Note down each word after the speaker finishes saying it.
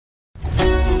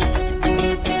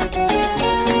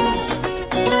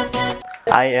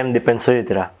I am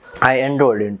Dipen. I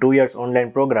enrolled in 2 years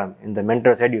online program in the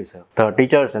Mentors Eduserv. The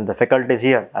teachers and the faculties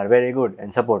here are very good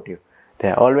and supportive. They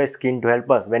are always keen to help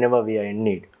us whenever we are in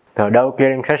need. The doubt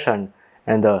clearing session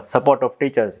and the support of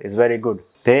teachers is very good.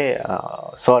 They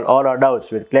solve all our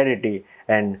doubts with clarity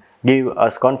and give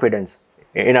us confidence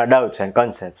in our doubts and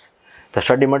concepts. The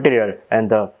study material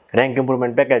and the rank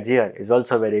improvement package here is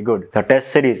also very good. The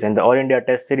test series and the All India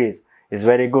test series is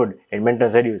very good in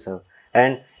Mentors Eduserv,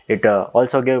 and it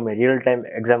also gave me real-time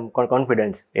exam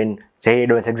confidence in JEE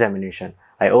Advanced examination.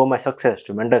 I owe my success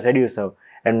to Mentors Eduserv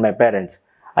and my parents.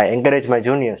 I encourage my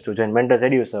juniors to join Mentors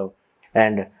Eduserv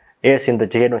and ace in the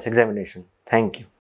JEE Advanced examination. Thank you.